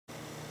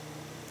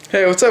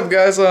Hey, what's up,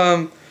 guys?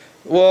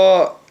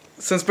 Well,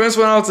 since Prince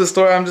went out to the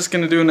store, I'm just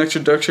gonna do an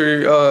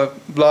introductory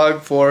vlog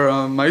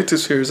for my YouTube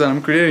series that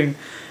I'm creating.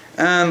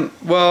 And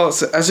well,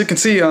 so, as you can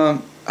see, I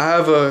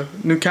have a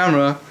new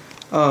camera.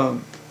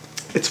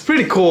 It's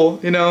pretty cool,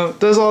 you know.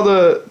 It does all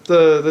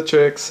the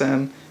tricks,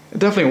 and it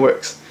definitely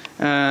works.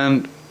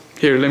 And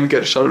here, let me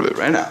get a shot of it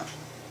right now.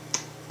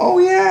 Oh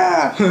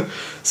yeah!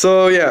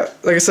 So yeah,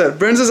 like I said,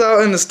 Burns is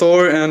out in the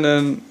store, and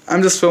then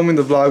I'm just filming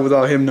the vlog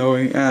without him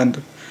knowing.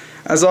 And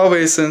as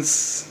always,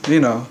 since,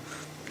 you know,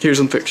 here's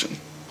some fiction.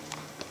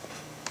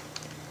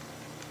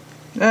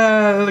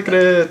 Yeah, look at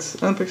it,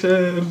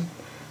 unfiction.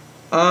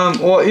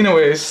 Well,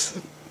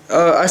 anyways,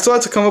 I still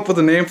have to come up with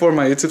a name for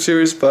my YouTube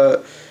series,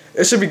 but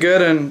it should be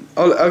good, and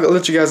I'll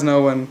let you guys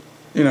know when,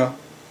 you know,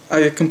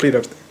 I complete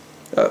everything.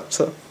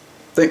 So,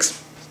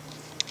 thanks.